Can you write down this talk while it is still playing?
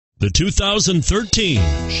The 2013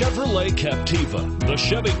 Chevrolet Captiva. The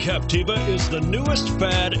Chevy Captiva is the newest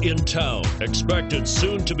fad in town. Expected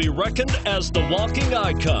soon to be reckoned as the walking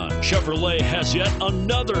icon. Chevrolet has yet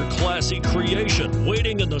another classy creation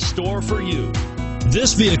waiting in the store for you.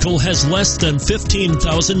 This vehicle has less than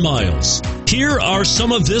 15,000 miles. Here are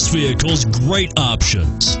some of this vehicle's great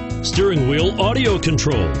options: steering wheel audio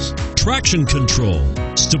controls, traction control,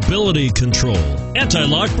 stability control,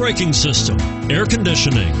 anti-lock braking system, air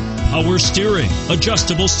conditioning, power steering,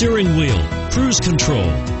 adjustable steering wheel, cruise control,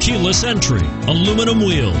 keyless entry, aluminum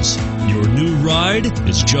wheels. Your new ride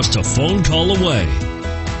is just a phone call away.